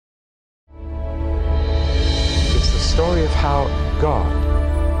how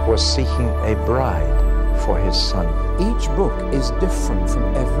God was seeking a bride for his son. Each book is different from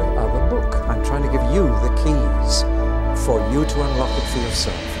every other book. I'm trying to give you the keys for you to unlock it for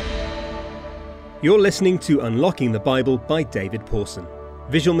yourself. You're listening to Unlocking the Bible by David Pawson.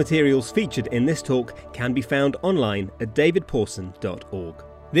 Visual materials featured in this talk can be found online at davidpawson.org.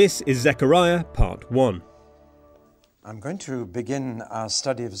 This is Zechariah Part 1. I'm going to begin our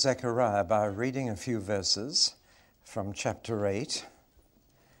study of Zechariah by reading a few verses from chapter 8.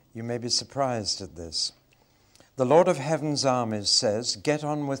 You may be surprised at this. The Lord of Heaven's armies says, "Get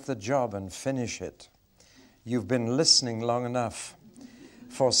on with the job and finish it. You've been listening long enough.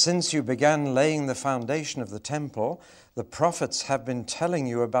 For since you began laying the foundation of the temple, the prophets have been telling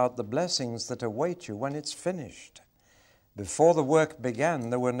you about the blessings that await you when it's finished. Before the work began,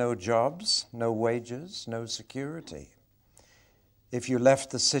 there were no jobs, no wages, no security. If you left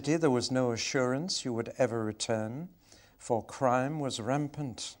the city, there was no assurance you would ever return, for crime was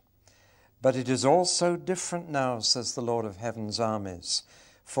rampant. But it is all so different now, says the Lord of Heaven's armies,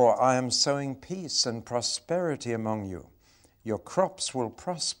 for I am sowing peace and prosperity among you. Your crops will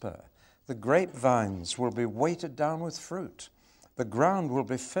prosper. The grapevines will be weighted down with fruit. The ground will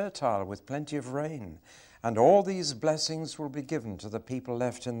be fertile with plenty of rain. And all these blessings will be given to the people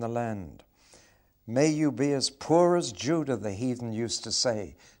left in the land. May you be as poor as Judah, the heathen used to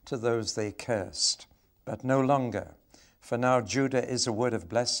say to those they cursed. But no longer, for now Judah is a word of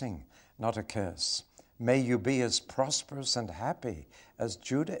blessing, not a curse. May you be as prosperous and happy as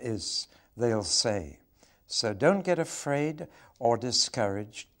Judah is, they'll say. So don't get afraid or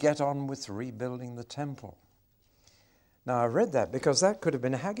discouraged. Get on with rebuilding the temple." Now I read that because that could have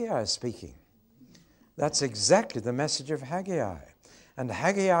been Haggai speaking. That's exactly the message of Haggai. And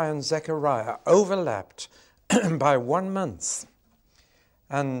Haggai and Zechariah overlapped by 1 month.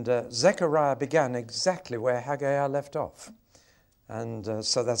 And Zechariah began exactly where Haggai left off. And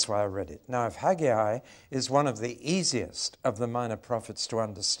so that's why I read it. Now, if Haggai is one of the easiest of the minor prophets to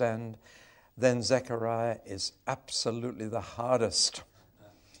understand, then Zechariah is absolutely the hardest.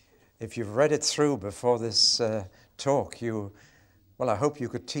 If you've read it through before this talk, well, I hope you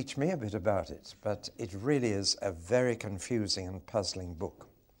could teach me a bit about it, but it really is a very confusing and puzzling book.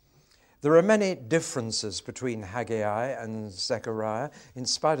 There are many differences between Haggai and Zechariah, in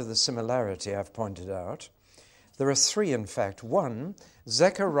spite of the similarity I've pointed out. There are 3, in fact. 1,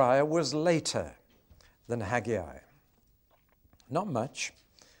 Zechariah was later than Haggai. Not much.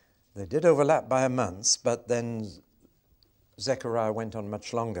 They did overlap by a month, but then Zechariah went on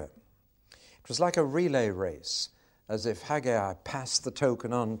much longer. It was like a relay race, as if Haggai passed the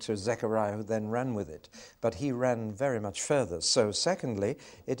token on to Zechariah, who then ran with it. But he ran very much further. So secondly,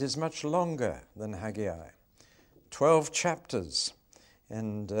 it is much longer than Haggai. 12 chapters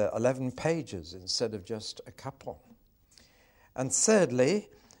and 11 pages instead of just a couple. And thirdly,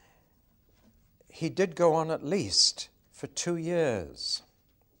 he did go on at least for 2 years.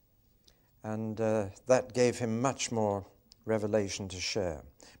 And that gave him much more revelation to share.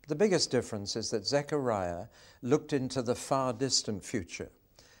 But the biggest difference is that Zechariah looked into the far distant future.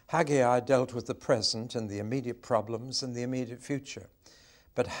 Haggai dealt with the present and the immediate problems and the immediate future.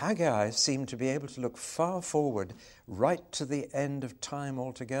 But Haggai seemed to be able to look far forward, right to the end of time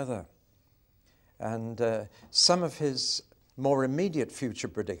altogether. And some of his more immediate future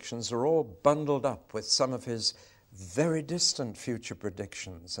predictions are all bundled up with some of his very distant future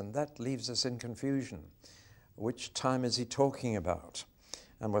predictions, and that leaves us in confusion. Which time is he talking about?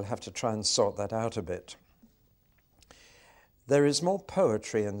 And we'll have to try and sort that out a bit. There is more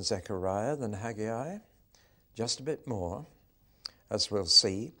poetry in Zechariah than Haggai, just a bit more, as we'll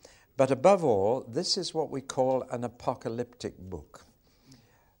see. But above all, this is what we call an apocalyptic book.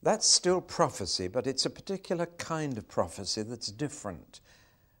 That's still prophecy, but it's a particular kind of prophecy that's different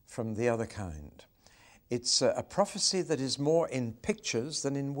from the other kind. It's a prophecy that is more in pictures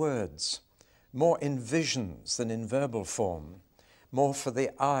than in words, more in visions than in verbal form, more for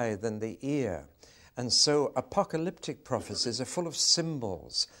the eye than the ear. And so apocalyptic prophecies are full of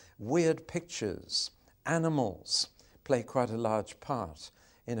symbols, weird pictures, animals play quite a large part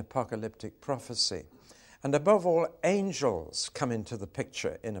in apocalyptic prophecy. And above all, angels come into the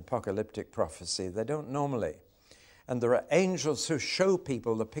picture in apocalyptic prophecy. They don't normally. And there are angels who show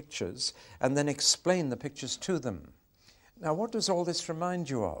people the pictures and then explain the pictures to them. Now, what does all this remind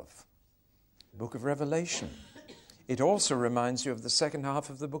you of? The book of Revelation. It also reminds you of the second half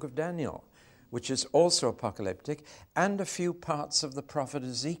of the book of Daniel, which is also apocalyptic, and a few parts of the prophet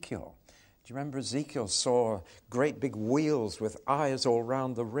Ezekiel. Do you remember Ezekiel saw great big wheels with eyes all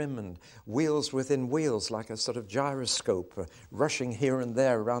round the rim and wheels within wheels like a sort of gyroscope rushing here and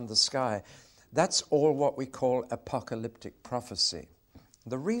there around the sky? That's all what we call apocalyptic prophecy.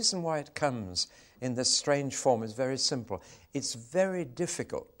 The reason why it comes in this strange form is very simple. It's very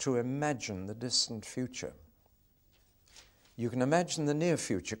difficult to imagine the distant future. You can imagine the near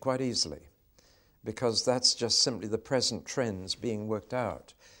future quite easily, because that's just simply the present trends being worked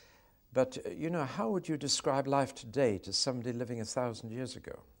out. But, how would you describe life today to somebody living 1,000 years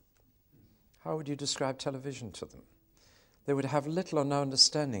ago? How would you describe television to them? They would have little or no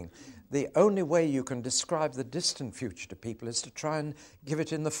understanding. The only way you can describe the distant future to people is to try and give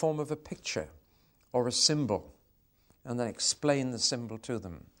it in the form of a picture or a symbol, and then explain the symbol to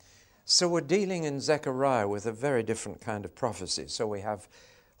them. So we're dealing in Zechariah with a very different kind of prophecy. So we have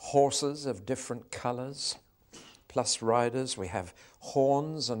horses of different colors, plus riders. We have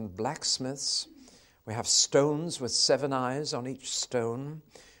horns and blacksmiths. We have stones with 7 eyes on each stone.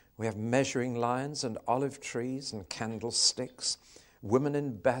 We have measuring lines and olive trees and candlesticks, women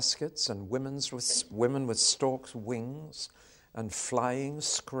in baskets and women with storks' wings and flying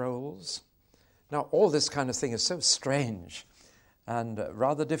scrolls. Now, all this kind of thing is so strange and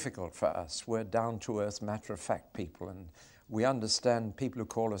rather difficult for us. We're down-to-earth, matter-of-fact people, and we understand people who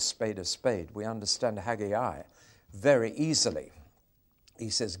call a spade. We understand Haggai very easily. He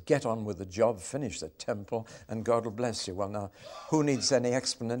says, get on with the job, finish the temple, and God will bless you. Well, now, who needs any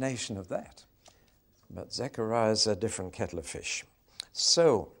explanation of that? But Zechariah is a different kettle of fish.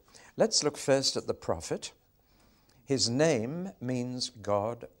 So, let's look first at the prophet. His name means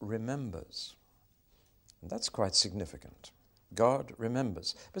God remembers. And that's quite significant. God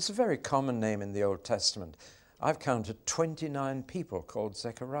remembers. But it's a very common name in the Old Testament. I've counted 29 people called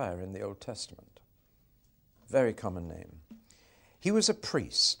Zechariah in the Old Testament. Very common name. He was a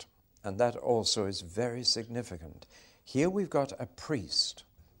priest, and that also is very significant. Here we've got a priest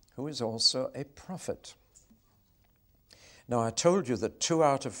who is also a prophet. Now, I told you that 2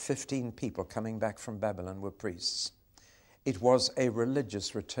 out of 15 people coming back from Babylon were priests. It was a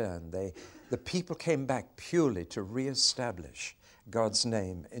religious return. The people came back purely to reestablish God's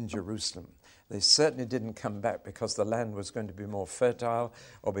name in Jerusalem. They certainly didn't come back because the land was going to be more fertile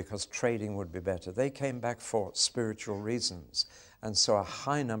or because trading would be better. They came back for spiritual reasons, and so a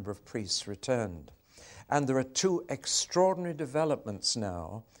high number of priests returned. And there are 2 extraordinary developments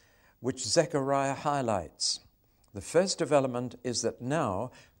now which Zechariah highlights. The first development is that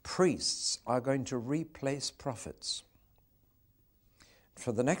now priests are going to replace prophets.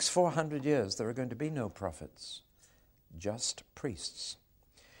 For the next 400 years, there are going to be no prophets, just priests.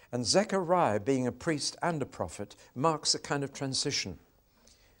 And Zechariah, being a priest and a prophet, marks a kind of transition.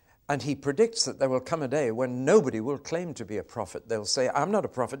 And he predicts that there will come a day when nobody will claim to be a prophet. They'll say, I'm not a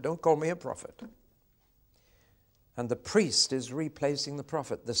prophet, don't call me a prophet. And the priest is replacing the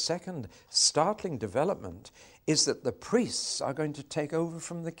prophet. The second startling development is that the priests are going to take over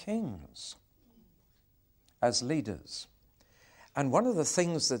from the kings as leaders. And one of the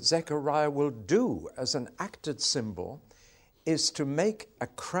things that Zechariah will do as an acted symbol is to make a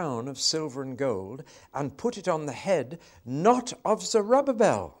crown of silver and gold and put it on the head, not of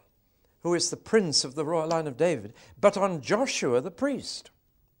Zerubbabel, who is the prince of the royal line of David, but on Joshua the priest.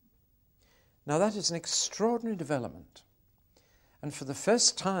 Now that is an extraordinary development. And for the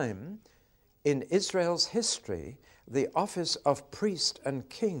first time in Israel's history, the office of priest and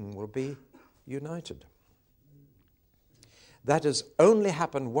king will be united. That has only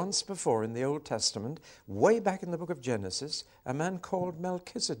happened once before in the Old Testament, way back in the book of Genesis, a man called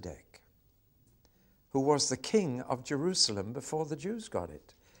Melchizedek, who was the king of Jerusalem before the Jews got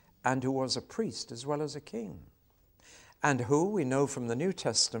it, and who was a priest as well as a king, and who, we know from the New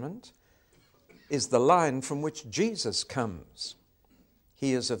Testament, is the line from which Jesus comes.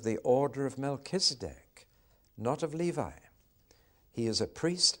 He is of the order of Melchizedek, not of Levi. He is a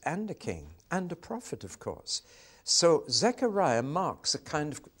priest and a king, and a prophet, of course. So Zechariah marks a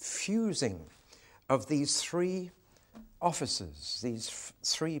kind of fusing of these 3 offices, these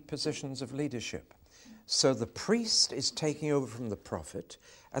 3 positions of leadership. So the priest is taking over from the prophet,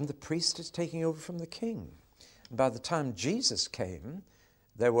 and the priest is taking over from the king. And by the time Jesus came,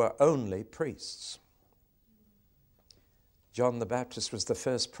 there were only priests. John the Baptist was the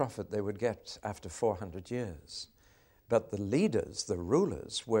first prophet they would get after 400 years. But the leaders, the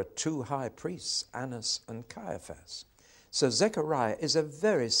rulers, were 2 high priests, Annas and Caiaphas. So Zechariah is a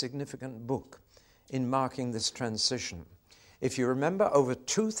very significant book in marking this transition. If you remember, over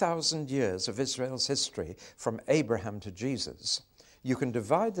 2,000 years of Israel's history, from Abraham to Jesus, you can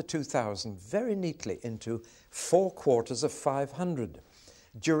divide the 2,000 very neatly into 4 quarters of 500.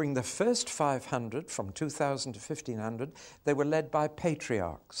 During the first 500, from 2,000 to 1,500, they were led by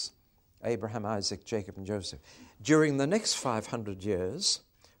patriarchs, Abraham, Isaac, Jacob, and Joseph. During the next 500 years,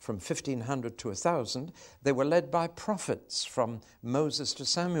 from 1500 to 1000, they were led by prophets from Moses to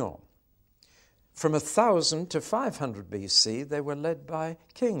Samuel. From 1000 to 500 BC, they were led by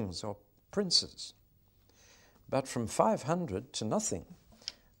kings or princes. But from 500 to nothing,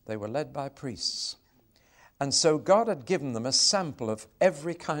 they were led by priests. And so God had given them a sample of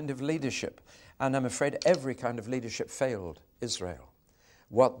every kind of leadership. And I'm afraid every kind of leadership failed Israel.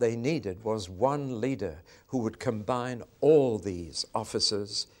 What they needed was one leader who would combine all these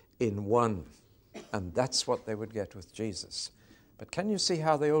officers in one. And that's what they would get with Jesus. But can you see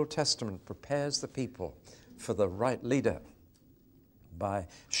how the Old Testament prepares the people for the right leader? By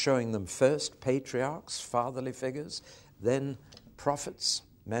showing them first patriarchs, fatherly figures, then prophets,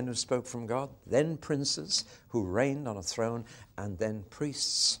 men who spoke from God, then princes who reigned on a throne, and then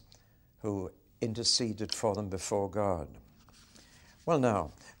priests who interceded for them before God. Well,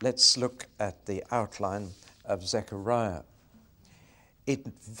 now, let's look at the outline of Zechariah. It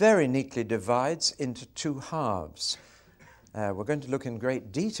very neatly divides into two halves. We're going to look in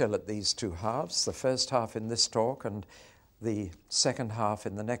great detail at these two halves, the first half in this talk and the second half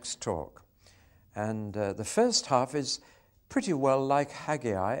in the next talk. And the first half is pretty well like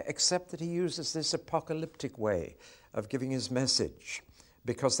Haggai, except that he uses this apocalyptic way of giving his message,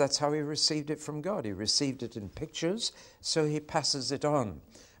 because that's how he received it from God. He received it in pictures, so he passes it on.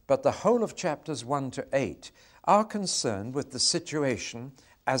 But the whole of chapters 1 to 8 are concerned with the situation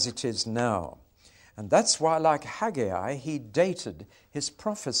as it is now. And that's why, like Haggai, he dated his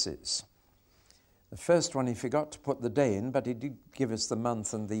prophecies. The first one he forgot to put the day in, but he did give us the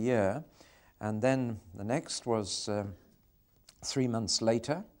month and the year. And then the next was 3 months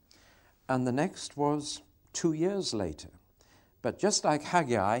later, and the next was 2 years later. But just like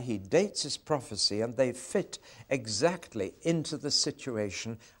Haggai, he dates his prophecy, and they fit exactly into the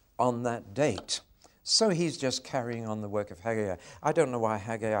situation on that date. So he's just carrying on the work of Haggai. I don't know why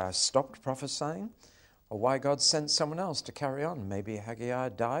Haggai stopped prophesying, or why God sent someone else to carry on. Maybe Haggai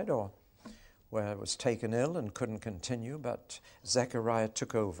died, or was taken ill and couldn't continue, but Zechariah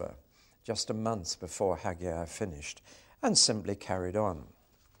took over just a month before Haggai finished, and simply carried on.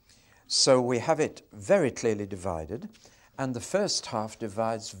 So we have it very clearly divided, and the first half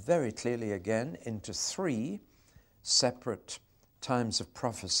divides very clearly again into 3 separate times of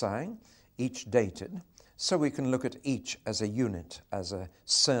prophesying, each dated, so we can look at each as a unit, as a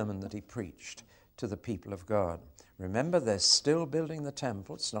sermon that he preached to the people of God. Remember, they're still building the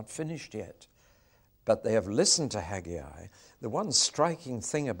temple. It's not finished yet, but they have listened to Haggai. The one striking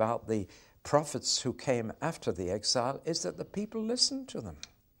thing about the prophets who came after the exile is that the people listened to them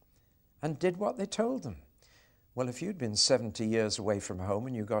and did what they told them. Well, if you'd been 70 years away from home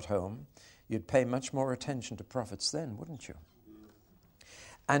and you got home, you'd pay much more attention to prophets then, wouldn't you?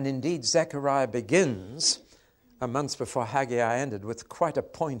 And indeed, Zechariah begins a month before Haggai ended with quite a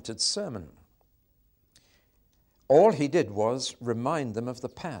pointed sermon. All he did was remind them of the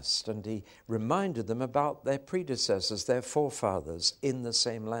past, and he reminded them about their predecessors, their forefathers in the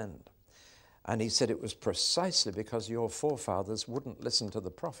same land. And he said it was precisely because your forefathers wouldn't listen to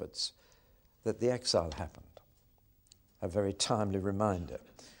the prophets that the exile happened. A very timely reminder.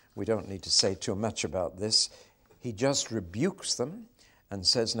 We don't need to say too much about this. He just rebukes them and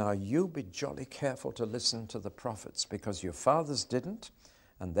says, now you be jolly careful to listen to the prophets, because your fathers didn't,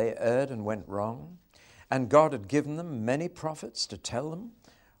 and they erred and went wrong. And God had given them many prophets to tell them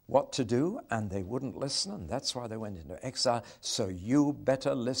what to do, and they wouldn't listen, and that's why they went into exile. So you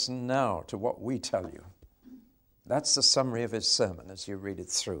better listen now to what we tell you. That's the summary of his sermon as you read it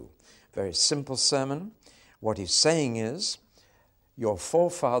through. Very simple sermon. What he's saying is, your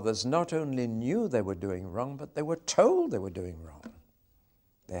forefathers not only knew they were doing wrong, but they were told they were doing wrong.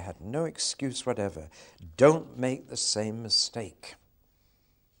 They had no excuse whatever. Don't make the same mistake.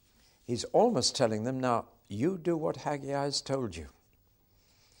 He's almost telling them, now, you do what Haggai has told you,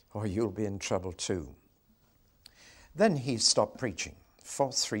 or you'll be in trouble too. Then he stopped preaching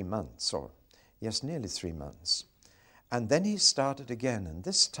for 3 months, nearly 3 months. And then he started again, and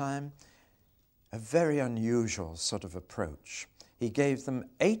this time a very unusual sort of approach. He gave them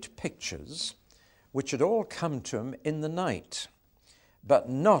 8 pictures which had all come to him in the night, but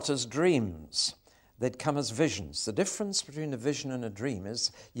not as dreams. They'd come as visions. The difference between a vision and a dream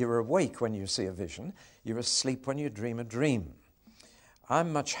is you're awake when you see a vision, you're asleep when you dream a dream.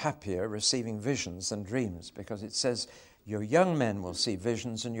 I'm much happier receiving visions than dreams, because it says your young men will see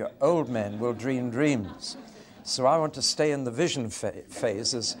visions and your old men will dream dreams. So I want to stay in the vision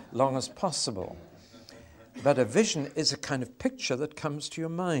phase as long as possible. But a vision is a kind of picture that comes to your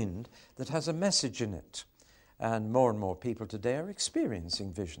mind that has a message in it. And more people today are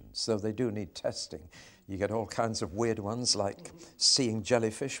experiencing visions, though they do need testing. You get all kinds of weird ones, like seeing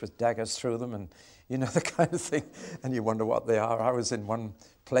jellyfish with daggers through them, and you know, the kind of thing, and you wonder what they are. I was in one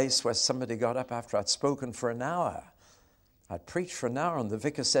place where somebody got up after I'd spoken for an hour. I'd preached for an hour, and the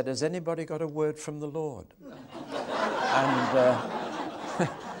vicar said, "Has anybody got a word from the Lord?" And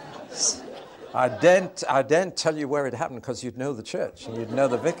I daren't tell you where it happened, because you'd know the church and you'd know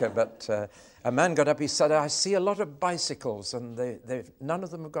the vicar, but a man got up, he said, "I see a lot of bicycles, and none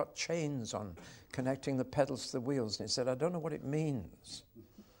of them have got chains on connecting the pedals to the wheels." And he said, "I don't know what it means."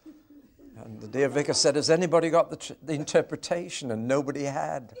 And the dear vicar said, "Has anybody got the interpretation?" And nobody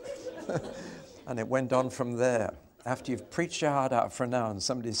had. And it went on from there. After you've preached your heart out for an hour and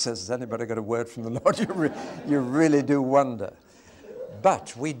somebody says, "Has anybody got a word from the Lord?" you really do wonder.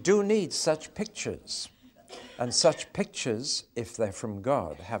 But we do need such pictures. And such pictures, if they're from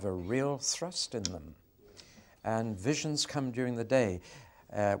God, have a real thrust in them. And visions come during the day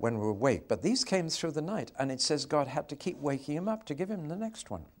when we're awake. But these came through the night. And it says God had to keep waking him up to give him the next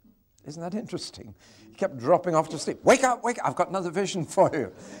one. Isn't that interesting? He kept dropping off to sleep. "Wake up, wake up, I've got another vision for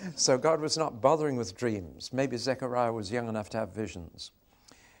you." So God was not bothering with dreams. Maybe Zechariah was young enough to have visions.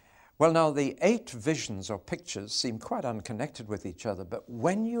 Well, now, the 8 visions or pictures seem quite unconnected with each other, but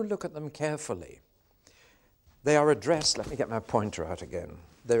when you look at them carefully, they are addressed, let me get my pointer out again,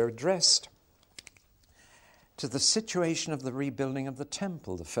 they're addressed to the situation of the rebuilding of the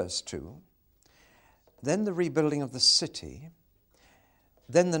temple, the first 2, then the rebuilding of the city,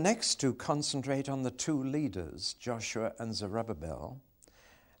 then the next 2 concentrate on the 2 leaders, Joshua and Zerubbabel,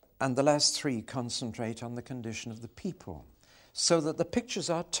 and the last 3 concentrate on the condition of the people, so that the pictures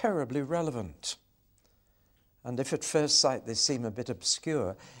are terribly relevant. And if at first sight they seem a bit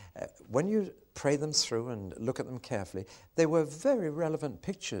obscure, when you pray them through and look at them carefully, they were very relevant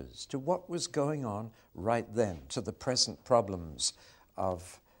pictures to what was going on right then, to the present problems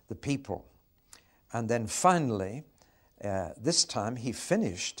of the people. And then finally, this time he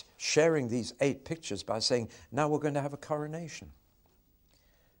finished sharing these 8 pictures by saying, "Now we're going to have a coronation."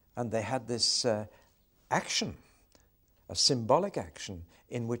 And they had this action, a symbolic action,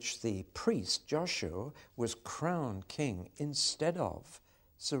 in which the priest, Joshua, was crowned king instead of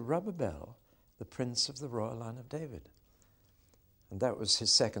Zerubbabel, the prince of the royal line of David. And that was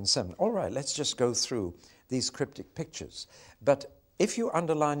his second sermon. All right, let's just go through these cryptic pictures. But if you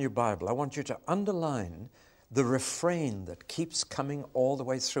underline your Bible, I want you to underline the refrain that keeps coming all the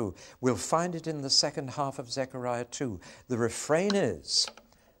way through. We'll find it in the second half of Zechariah 2. The refrain is,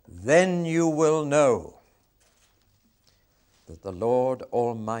 "Then you will know that the Lord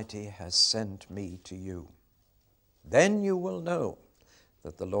Almighty has sent me to you." Then you will know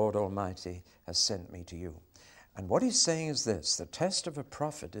that the Lord Almighty has sent me to you. And what he's saying is this: the test of a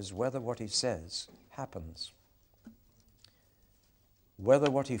prophet is whether what he says happens, whether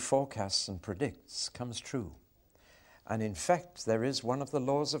what he forecasts and predicts comes true. And in fact, there is one of the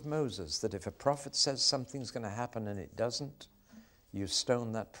laws of Moses that if a prophet says something's going to happen and it doesn't, you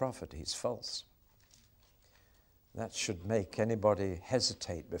stone that prophet. He's false. That should make anybody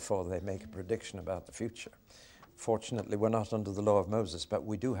hesitate before they make a prediction about the future. Fortunately, we're not under the law of Moses, but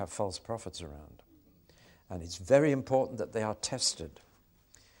we do have false prophets around. And it's very important that they are tested,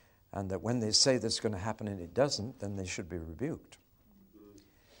 and that when they say this is going to happen and it doesn't, then they should be rebuked.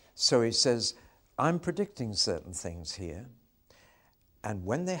 So he says, I'm predicting certain things here, and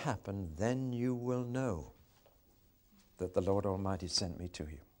when they happen, then you will know that the Lord Almighty sent me to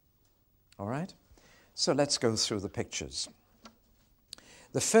you. All right? So let's go through the pictures.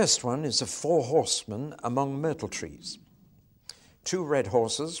 The first one is of 4 horsemen among myrtle trees. 2 red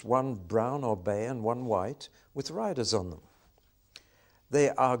horses, one brown or bay and one white, with riders on them. They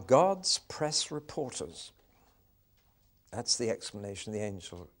are God's press reporters. That's the explanation the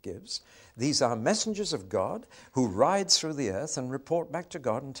angel gives. These are messengers of God who ride through the earth and report back to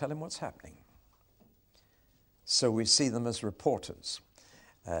God and tell him what's happening. So we see them as reporters.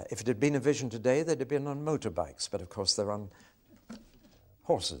 If it had been a vision today, they'd have been on motorbikes, but of course they're on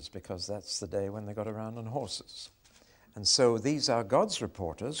horses, because that's the day when they got around on horses. And so these are God's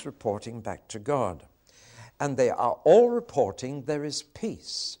reporters reporting back to God. And they are all reporting there is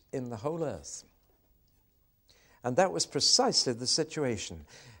peace in the whole earth. And that was precisely the situation.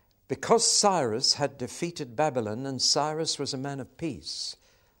 Because Cyrus had defeated Babylon, and Cyrus was a man of peace,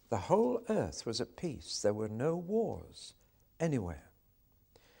 the whole earth was at peace. There were no wars anywhere.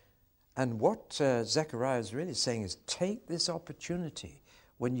 And what Zechariah is really saying is, take this opportunity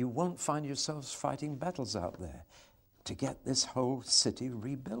when you won't find yourselves fighting battles out there, to get this whole city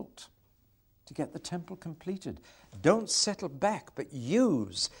rebuilt, to get the temple completed. Don't settle back, but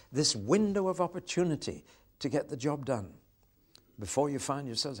use this window of opportunity to get the job done before you find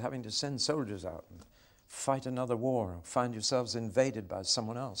yourselves having to send soldiers out and fight another war, or find yourselves invaded by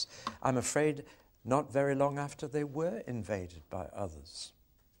someone else. I'm afraid not very long after they were invaded by others,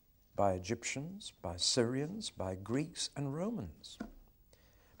 by Egyptians, by Syrians, by Greeks and Romans.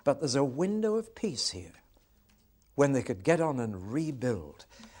 But there's a window of peace here when they could get on and rebuild.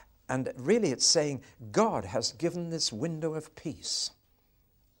 And really it's saying God has given this window of peace,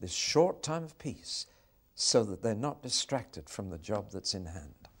 this short time of peace, so that they're not distracted from the job that's in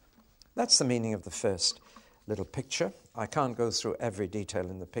hand. That's the meaning of the first little picture. I can't go through every detail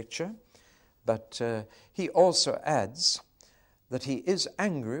in the picture, but he also adds that he is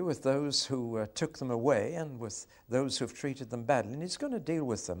angry with those who took them away and with those who've treated them badly. And he's going to deal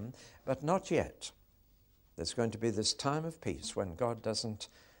with them, but not yet. There's going to be this time of peace when God doesn't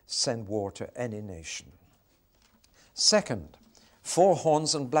send war to any nation. Second, 4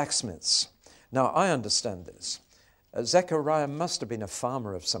 horns and blacksmiths. Now, I understand this. Zechariah must have been a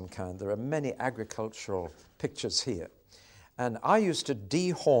farmer of some kind. There are many agricultural pictures here. And I used to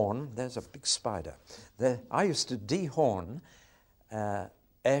dehorn, there's a big spider. I used to dehorn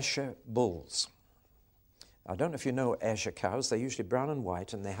Ayrshire bulls. I don't know if you know Ayrshire cows. They're usually brown and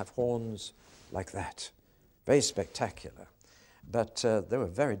white, and they have horns like that. Very spectacular. But they were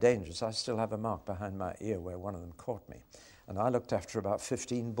very dangerous. I still have a mark behind my ear where one of them caught me. And I looked after about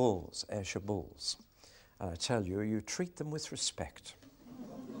 15 bulls, Ayrshire bulls. And I tell you, you treat them with respect.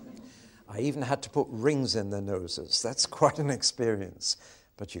 I even had to put rings in their noses. That's quite an experience.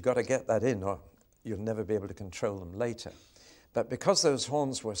 But you've got to get that in, or you'll never be able to control them later. But because those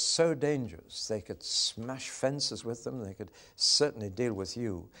horns were so dangerous, they could smash fences with them, they could certainly deal with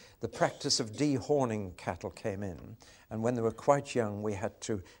you, the practice of dehorning cattle came in. And when they were quite young, we had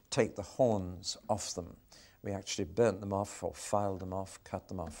to take the horns off them. We actually burnt them off or filed them off, cut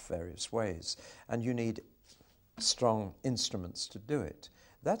them off various ways. And you need strong instruments to do it.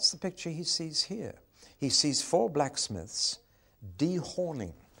 That's the picture he sees here. He sees 4 blacksmiths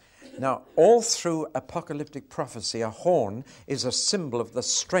dehorning. Now, all through apocalyptic prophecy, a horn is a symbol of the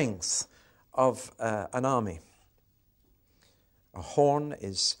strength of an army. A horn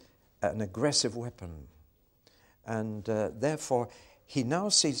is an aggressive weapon. And therefore, he now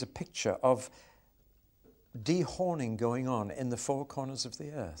sees a picture of dehorning going on in the 4 corners of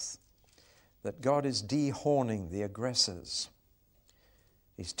the earth. That God is dehorning the aggressors.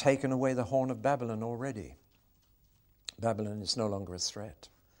 He's taken away the horn of Babylon already. Babylon is no longer a threat.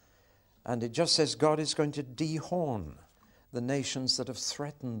 And it just says God is going to dehorn the nations that have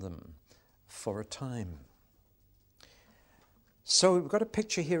threatened them for a time. So we've got a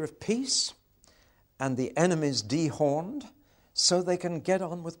picture here of peace and the enemies dehorned so they can get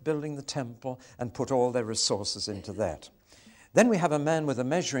on with building the temple and put all their resources into that. Then we have a man with a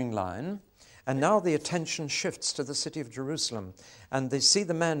measuring line, and now the attention shifts to the city of Jerusalem, and they see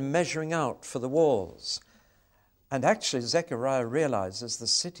the man measuring out for the walls. And actually, Zechariah realizes the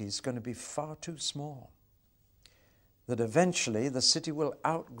city is going to be far too small, that eventually the city will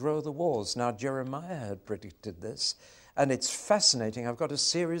outgrow the walls. Now, Jeremiah had predicted this, and it's fascinating. I've got a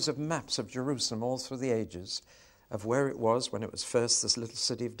series of maps of Jerusalem all through the ages of where it was when it was first this little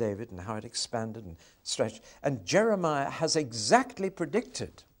city of David and how it expanded and stretched. And Jeremiah has exactly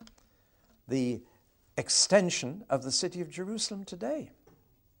predicted the extension of the city of Jerusalem today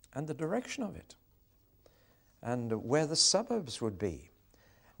and the direction of it and where the suburbs would be.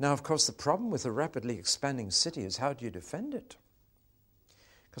 Now, of course, the problem with a rapidly expanding city is how do you defend it?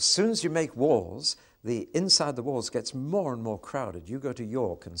 Because as soon as you make walls, the inside the walls gets more and more crowded. You go to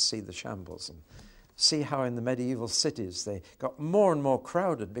York and see the shambles and see how in the medieval cities they got more and more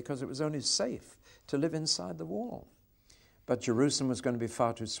crowded because it was only safe to live inside the wall. But Jerusalem was going to be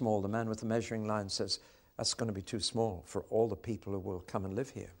far too small. The man with the measuring line says, that's going to be too small for all the people who will come and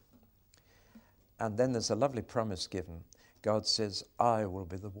live here. And then there's a lovely promise given. God says, I will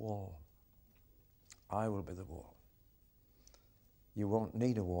be the wall. I will be the wall. You won't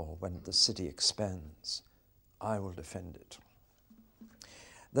need a wall when the city expands. I will defend it.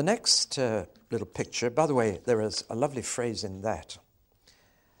 The next little picture, by the way, there is a lovely phrase in that.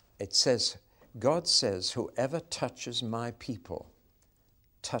 It says, God says, whoever touches my people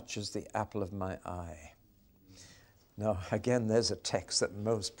touches the apple of my eye. Now, again, there's a text that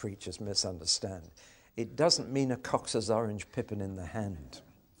most preachers misunderstand. It doesn't mean a Cox's orange pippin in the hand.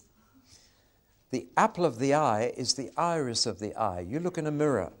 The apple of the eye is the iris of the eye. You look in a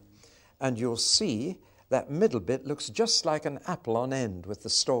mirror and you'll see that middle bit looks just like an apple on end with the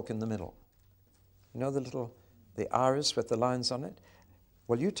stalk in the middle. You know the iris with the lines on it?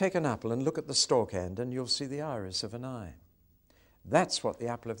 Well, you take an apple and look at the stalk end and you'll see the iris of an eye. That's what the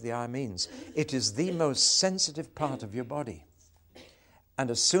apple of the eye means. It is the most sensitive part of your body. And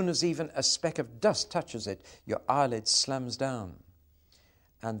as soon as even a speck of dust touches it, your eyelid slams down.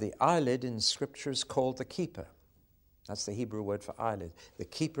 And the eyelid in Scripture is called the keeper. That's the Hebrew word for eyelid. The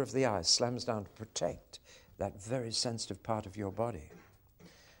keeper of the eye slams down to protect that very sensitive part of your body.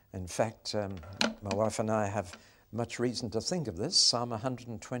 In fact, my wife and I have much reason to think of this. Psalm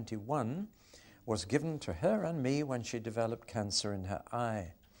 121 was given to her and me when she developed cancer in her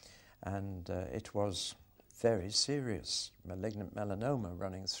eye. And it was very serious, malignant melanoma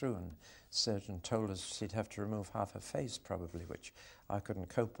running through, and the surgeon told us she'd have to remove half her face probably, which I couldn't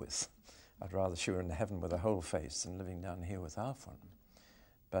cope with. I'd rather she were in heaven with a whole face than living down here with half one.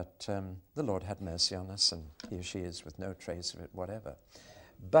 But the Lord had mercy on us, and here she is with no trace of it whatever.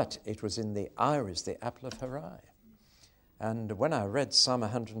 But it was in the iris, the apple of her eye. And when I read Psalm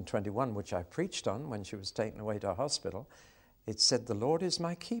 121, which I preached on when she was taken away to a hospital, it said, "The Lord is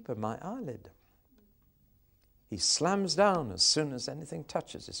my keeper, my eyelid." He slams down as soon as anything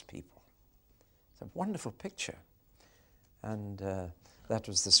touches his people. It's a wonderful picture. And that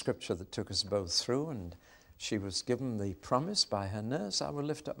was the scripture that took us both through, and she was given the promise by her nurse, "I will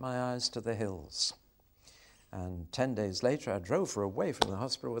lift up my eyes to the hills." And 10 days later, I drove her away from the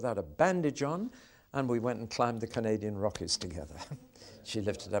hospital without a bandage on, and we went and climbed the Canadian Rockies together. She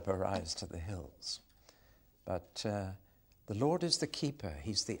lifted up her eyes to the hills. But the Lord is the keeper.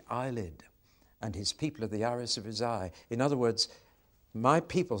 He's the eyelid, and his people are the iris of his eye. In other words, my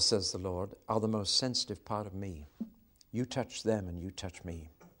people, says the Lord, are the most sensitive part of me. You touch them and you touch me.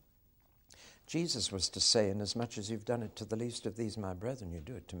 Jesus was to say, "Inasmuch as you've done it to the least of these, my brethren, you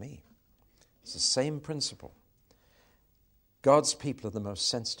do it to me." It's the same principle. God's people are the most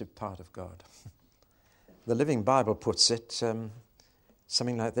sensitive part of God. The Living Bible puts it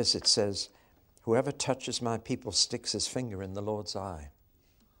something like this. It says, "Whoever touches my people sticks his finger in the Lord's eye."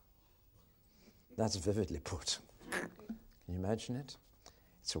 That's vividly put. Can you imagine it?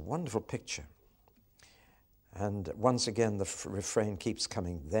 It's a wonderful picture. And once again, the refrain keeps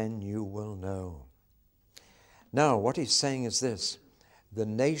coming, "Then you will know." Now, what he's saying is this: the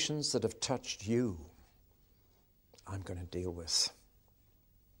nations that have touched you, I'm going to deal with.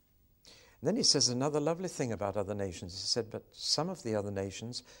 And then he says another lovely thing about other nations. He said, but some of the other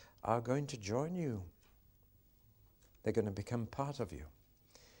nations are going to join you. They're going to become part of you.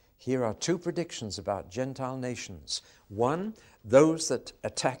 Here are two predictions about Gentile nations. One, those that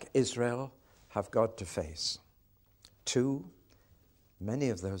attack Israel have God to face. Two, many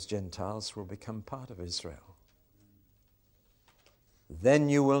of those Gentiles will become part of Israel. Then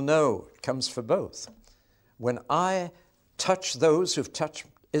you will know. It comes for both. When I touch those who've touched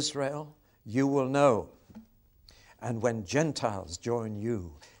Israel, you will know. And when Gentiles join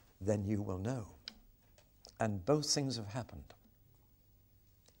you, then you will know. And both things have happened.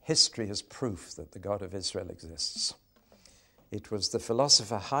 History is proof that the God of Israel exists. It was the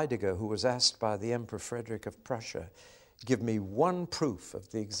philosopher Heidegger who was asked by the Emperor Frederick of Prussia, "Give me one proof of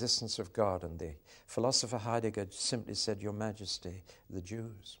the existence of God." And the philosopher Heidegger simply said, "Your Majesty, the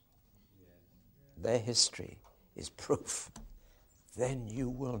Jews. Their history is proof. Then you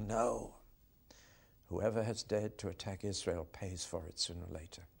will know. Whoever has dared to attack Israel pays for it sooner or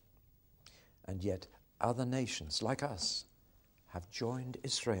later." And yet other nations like us have joined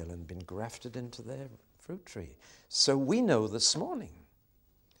Israel and been grafted into their fruit tree. So we know this morning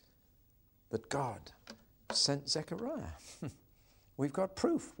that God sent Zechariah. We've got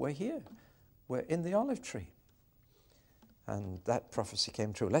proof. We're here. We're in the olive tree. And that prophecy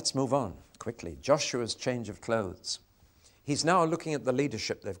came true. Let's move on quickly. Joshua's change of clothes. He's now looking at the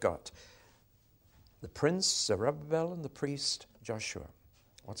leadership they've got. The prince, Zerubbabel, and the priest, Joshua.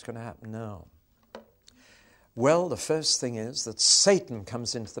 What's going to happen now? Well, the first thing is that Satan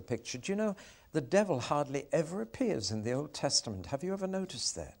comes into the picture. Do you know, the devil hardly ever appears in the Old Testament. Have you ever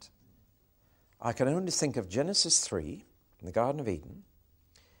noticed that? I can only think of Genesis 3, in the Garden of Eden,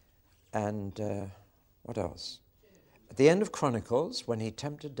 and what else? At the end of Chronicles, when he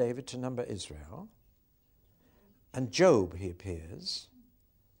tempted David to number Israel, and Job he appears,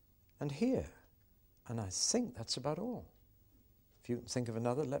 and here. And I think that's about all. If you think of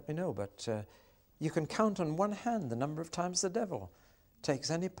another, let me know. But you can count on one hand the number of times the devil takes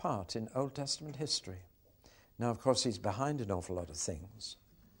any part in Old Testament history. Now, of course, he's behind an awful lot of things.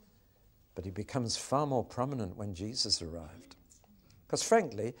 But he becomes far more prominent when Jesus arrived. Because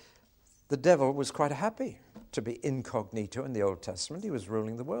frankly, the devil was quite happy to be incognito in the Old Testament. He was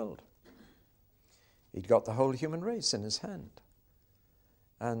ruling the world. He'd got the whole human race in his hand.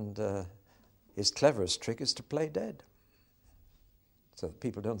 And his cleverest trick is to play dead, so that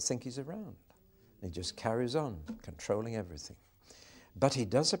people don't think he's around. He just carries on, controlling everything. But he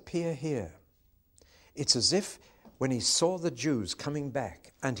does appear here. It's as if when he saw the Jews coming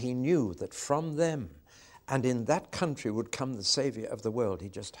back, and he knew that from them and in that country would come the Savior of the world, he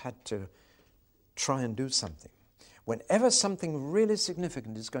just had to try and do something. Whenever something really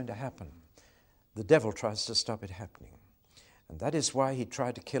significant is going to happen, the devil tries to stop it happening. And that is why he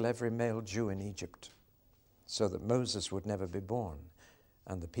tried to kill every male Jew in Egypt, so that Moses would never be born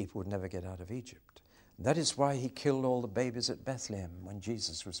and the people would never get out of Egypt. And that is why he killed all the babies at Bethlehem when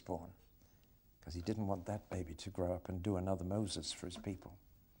Jesus was born, because he didn't want that baby to grow up and do another Moses for his people.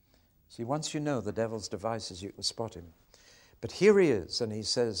 See, once you know the devil's devices, you can spot him. But here he is, and he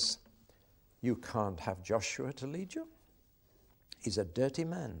says, you can't have Joshua to lead you. He's a dirty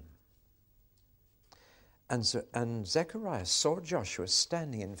man. And Zechariah saw Joshua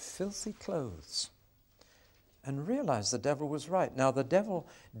standing in filthy clothes and realized the devil was right. Now, the devil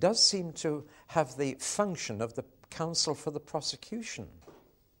does seem to have the function of the counsel for the prosecution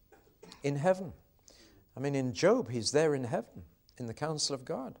in heaven. I mean, in Job, he's there in heaven, in the counsel of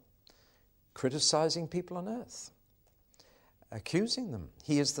God, criticizing people on earth, accusing them.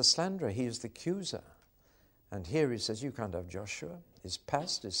 He is the slanderer, he is the accuser. And here he says, you can't have Joshua. His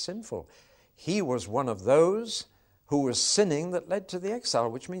past is sinful. He was one of those who was sinning that led to the exile,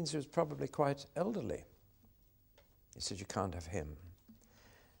 which means he was probably quite elderly. He said, you can't have him.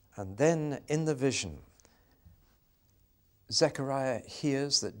 And then in the vision, Zechariah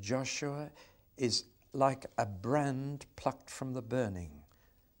hears that Joshua is like a brand plucked from the burning,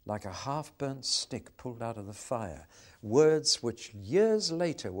 like a half-burnt stick pulled out of the fire. Words which years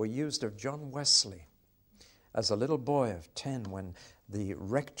later were used of John Wesley as a little boy of 10 when the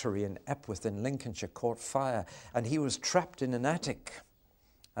rectory in Epworth in Lincolnshire caught fire and he was trapped in an attic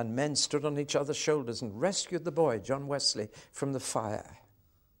and men stood on each other's shoulders and rescued the boy, John Wesley, from the fire.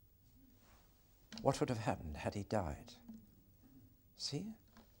 What would have happened had he died? See?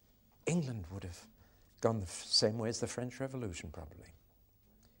 England would have gone the same way as the French Revolution, probably.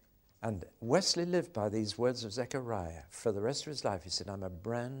 And Wesley lived by these words of Zechariah. For the rest of his life, he said, I'm a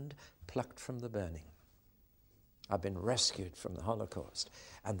brand plucked from the burning. I've been rescued from the Holocaust.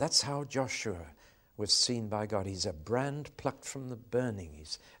 And that's how Joshua was seen by God. He's a brand plucked from the burning.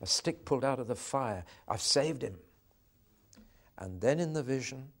 He's a stick pulled out of the fire. I've saved him. And then in the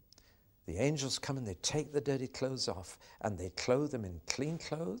vision, the angels come and they take the dirty clothes off and they clothe him in clean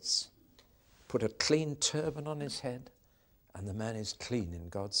clothes, put a clean turban on his head, and the man is clean in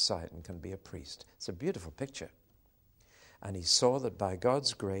God's sight and can be a priest. It's a beautiful picture. And he saw that by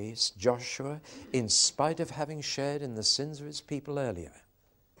God's grace, Joshua, in spite of having shared in the sins of his people earlier,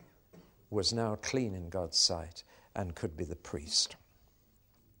 was now clean in God's sight and could be the priest.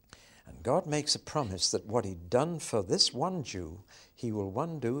 And God makes a promise that what he'd done for this one Jew, he will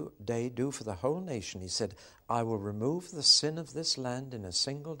one day do for the whole nation. He said, I will remove the sin of this land in a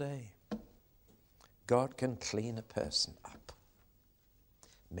single day. God can clean a person up,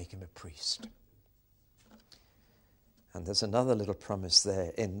 make him a priest. And there's another little promise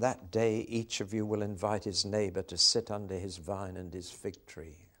there. In that day, each of you will invite his neighbor to sit under his vine and his fig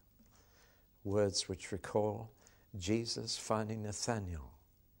tree. Words which recall Jesus finding Nathanael.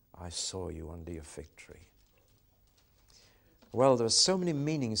 I saw you under your fig tree. Well, there are so many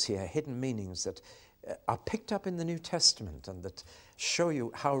meanings here, hidden meanings that are picked up in the New Testament and that show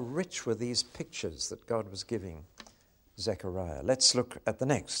you how rich were these pictures that God was giving Zechariah. Let's look at the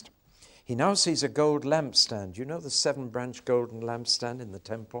next. He now sees a gold lampstand. You know the 7-branch golden lampstand in the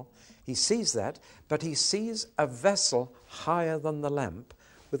temple? He sees that, but he sees a vessel higher than the lamp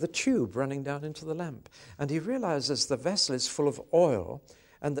with a tube running down into the lamp. And he realizes the vessel is full of oil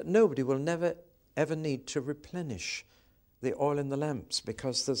and that nobody will never ever need to replenish the oil in the lamps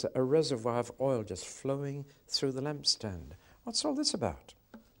because there's a reservoir of oil just flowing through the lampstand. What's all this about?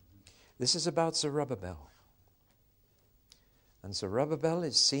 This is about Zerubbabel. And Zerubbabel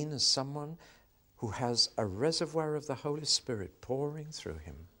is seen as someone who has a reservoir of the Holy Spirit pouring through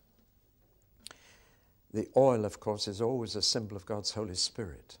him. The oil, of course, is always a symbol of God's Holy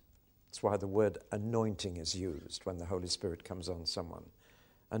Spirit. That's why the word anointing is used when the Holy Spirit comes on someone.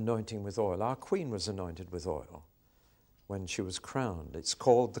 Anointing with oil. Our Queen was anointed with oil when she was crowned. It's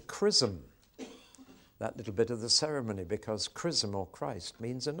called the chrism, that little bit of the ceremony, because chrism or Christ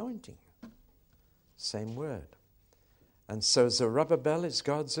means anointing. Same word. And so Zerubbabel is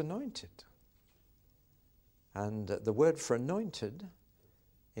God's anointed. And the word for anointed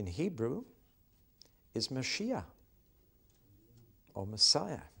in Hebrew is Mashiach, or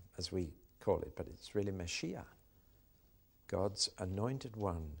Messiah, as we call it, but it's really Mashiach, God's anointed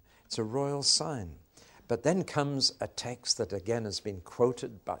one. It's a royal sign. But then comes a text that again has been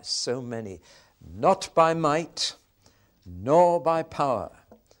quoted by so many, not by might, nor by power,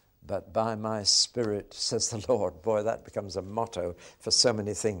 but by my Spirit, says the Lord. Boy, that becomes a motto for so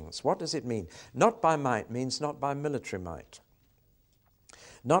many things. What does it mean? Not by might means not by military might.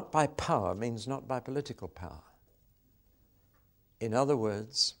 Not by power means not by political power. In other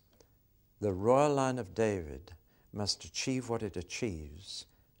words, the royal line of David must achieve what it achieves,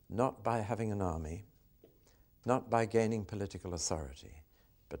 not by having an army, not by gaining political authority,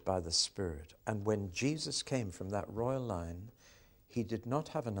 but by the Spirit. And when Jesus came from that royal line, he did not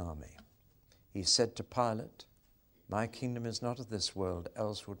have an army. He said to Pilate, "My kingdom is not of this world,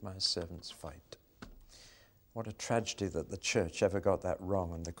 else would my servants fight." What a tragedy that the church ever got that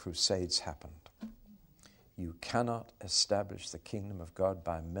wrong and the Crusades happened. You cannot establish the kingdom of God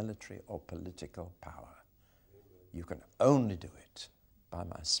by military or political power. You can only do it by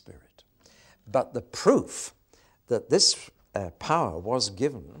my Spirit. But the proof that this power was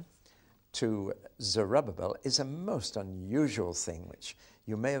given to Zerubbabel is a most unusual thing, which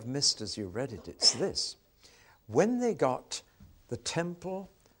you may have missed as you read it. It's this. When they got the temple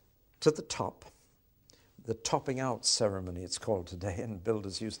to the top, the topping out ceremony it's called today, and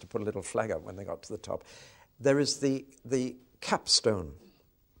builders used to put a little flag up when they got to the top, there is the capstone,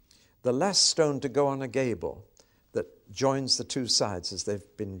 the last stone to go on a gable that joins the two sides as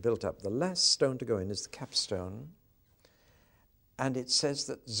they've been built up. The last stone to go in is the capstone. And it says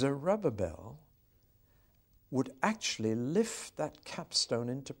that Zerubbabel would actually lift that capstone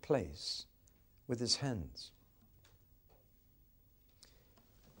into place with his hands.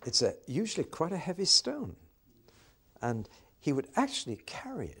 It's usually quite a heavy stone. And he would actually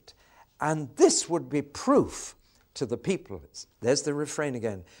carry it. And this would be proof to the people. There's the refrain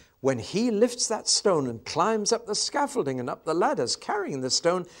again. When he lifts that stone and climbs up the scaffolding and up the ladders carrying the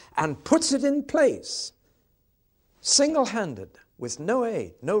stone and puts it in place, single-handed, with no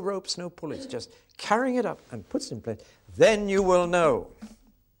aid, no ropes, no pulleys, just carrying it up and puts it in place, then you will know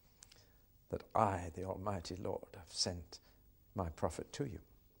that I, the Almighty Lord, have sent my prophet to you.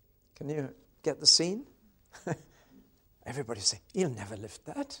 Can you get the scene? Everybody say, he'll never lift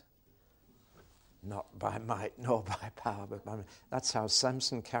that. Not by might nor by power, but by might. That's how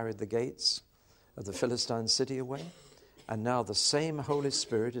Samson carried the gates of the Philistine city away. And now the same Holy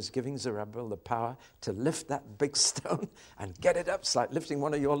Spirit is giving Zerubbabel the power to lift that big stone and get it up. It's like lifting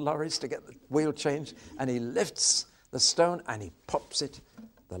one of your lorries to get the wheel changed. And he lifts the stone and he pops it,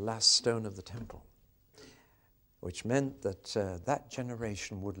 the last stone of the temple, which meant that that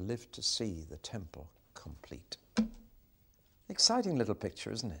generation would live to see the temple complete. Exciting little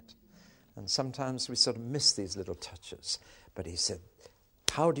picture, isn't it? And sometimes we sort of miss these little touches. But he said,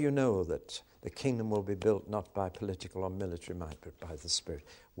 how do you know that the kingdom will be built not by political or military might, but by the Spirit?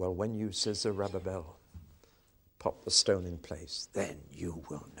 Well, when you, says Zerubbabel, pop the stone in place, then you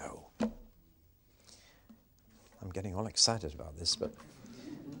will know. I'm getting all excited about this, but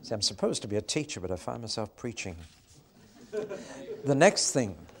see, I'm supposed to be a teacher, but I find myself preaching. The next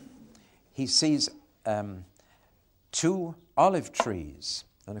thing, he sees 2 olive trees,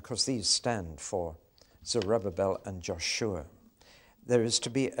 and of course these stand for Zerubbabel and Joshua. There is to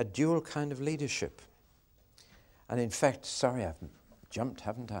be a dual kind of leadership. And in fact, sorry, I've jumped,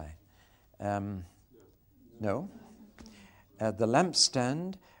 haven't I? No. The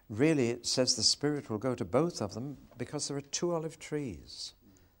lampstand, really, it says the Spirit will go to both of them because there are 2 olive trees.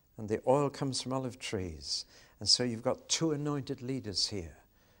 And the oil comes from olive trees. And so you've got 2 anointed leaders here.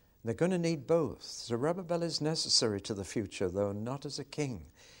 They're going to need both. Zerubbabel is necessary to the future, though not as a king.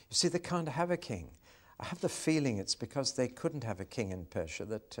 You see, they can't have a king. I have the feeling it's because they couldn't have a king in Persia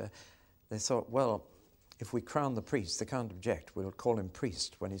that they thought, well, if we crown the priest, they can't object. We'll call him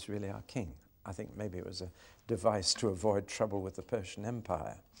priest when he's really our king. I think maybe it was a device to avoid trouble with the Persian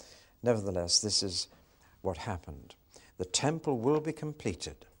Empire. Nevertheless, this is what happened. The temple will be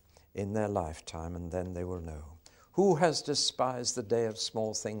completed in their lifetime, and then they will know. Who has despised the day of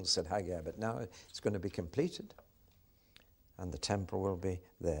small things, said Haggai, but now it's going to be completed, and the temple will be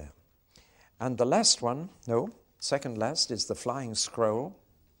there. And the last one, second last, is the flying scroll.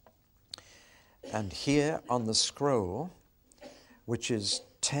 And here on the scroll, which is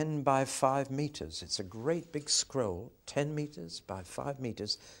 10 by 5 meters, it's a great big scroll, 10 meters by 5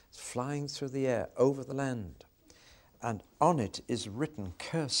 meters, it's flying through the air over the land. And on it is written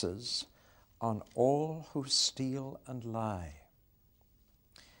curses on all who steal and lie.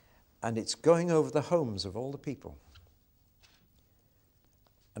 And it's going over the homes of all the people.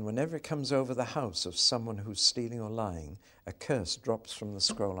 And whenever it comes over the house of someone who's stealing or lying, a curse drops from the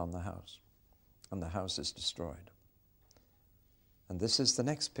scroll on the house, and the house is destroyed. And this is the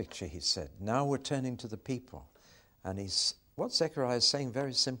next picture, he said. Now we're turning to the people. And what Zechariah is saying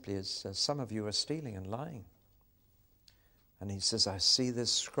very simply is, some of you are stealing and lying. And he says, I see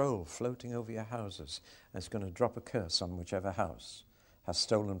this scroll floating over your houses, and it's going to drop a curse on whichever house has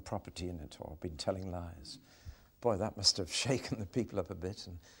stolen property in it or been telling lies. Boy, that must have shaken the people up a bit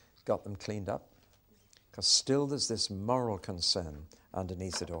and got them cleaned up. Because still there's this moral concern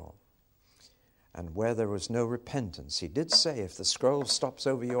underneath it all. And where there was no repentance, he did say, if the scroll stops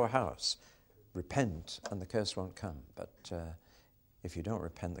over your house, repent and the curse won't come. But if you don't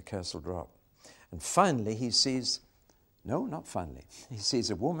repent, the curse will drop. And finally, he sees, no, not finally, he sees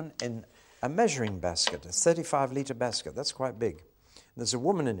a woman in a measuring basket, a 35-litre basket. That's quite big. And there's a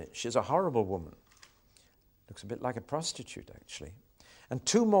woman in it. She's a horrible woman. Looks a bit like a prostitute, actually. And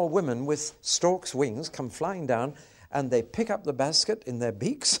two more women with stork's wings come flying down, and they pick up the basket in their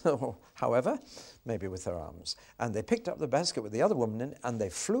beaks, or however, maybe with their arms. And they picked up the basket with the other woman in it, and they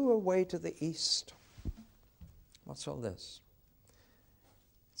flew away to the east. What's all this?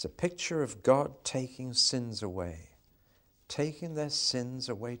 It's a picture of God taking sins away, taking their sins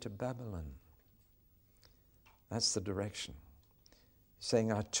away to Babylon. That's the direction.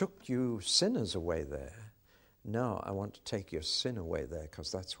 Saying, I took you sinners away there. Now I want to take your sin away there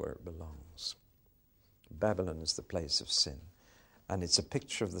because that's where it belongs. Babylon is the place of sin. And it's a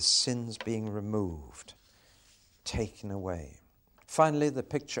picture of the sins being removed, taken away. Finally, the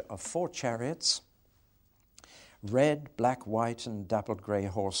picture of 4 chariots, red, black, white, and dappled grey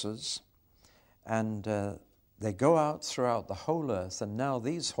horses. And they go out throughout the whole earth. And now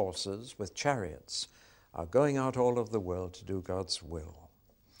these horses with chariots are going out all over the world to do God's will.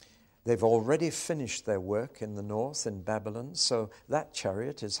 They've already finished their work in the north, in Babylon, so that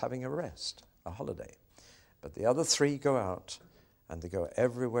chariot is having a rest, a holiday. But the other 3 go out, and they go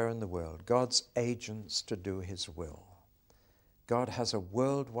everywhere in the world, God's agents to do his will. God has a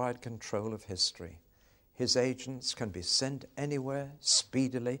worldwide control of history. His agents can be sent anywhere,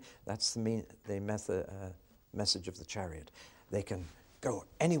 speedily. That's the message of the chariot. They can go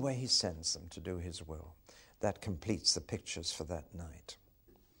anywhere he sends them to do his will. That completes the pictures for that night.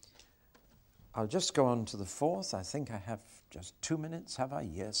 I'll just go on to the 4th. I think I have just 2 minutes, have I?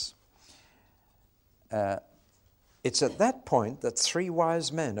 Yes. It's at that point that 3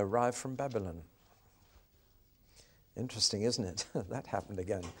 wise men arrive from Babylon. Interesting, isn't it? That happened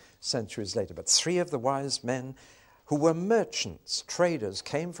again centuries later. But 3 of the wise men who were merchants, traders,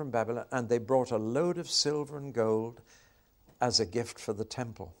 came from Babylon, and they brought a load of silver and gold as a gift for the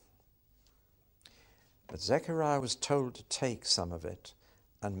temple. But Zechariah was told to take some of it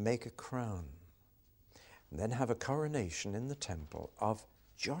and make a crown, and then have a coronation in the temple of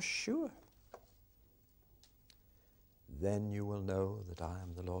Joshua. Then you will know that I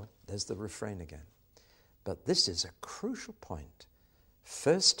am the Lord. There's the refrain again. But this is a crucial point.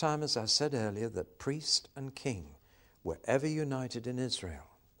 First time, as I said earlier, that priest and king were ever united in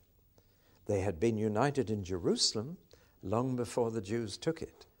Israel. They had been united in Jerusalem long before the Jews took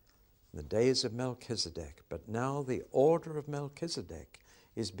it, in the days of Melchizedek. But now the order of Melchizedek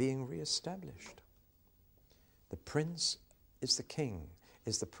is being reestablished. The prince is the king,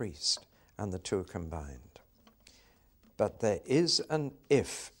 is the priest, and the 2 are combined. But there is an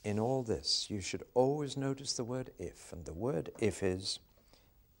if in all this. You should always notice the word if. And the word if is,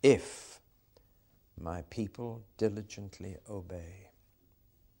 if my people diligently obey.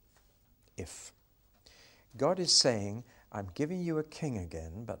 If. God is saying, I'm giving you a king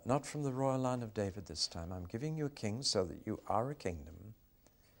again, but not from the royal line of David this time. I'm giving you a king so that you are a kingdom.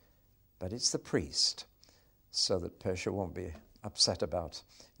 But it's the priest, so that Persia won't be upset about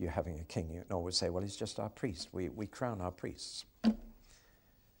you having a king. You can always say, well, he's just our priest. We crown our priests.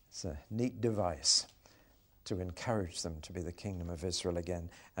 It's a neat device to encourage them to be the kingdom of Israel again,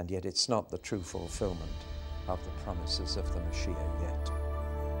 and yet it's not the true fulfillment of the promises of the Mashiach yet.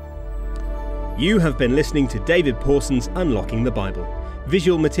 You have been listening to David Pawson's Unlocking the Bible.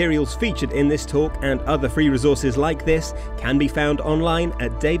 Visual materials featured in this talk and other free resources like this can be found online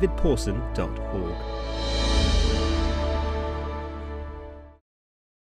at davidpawson.org.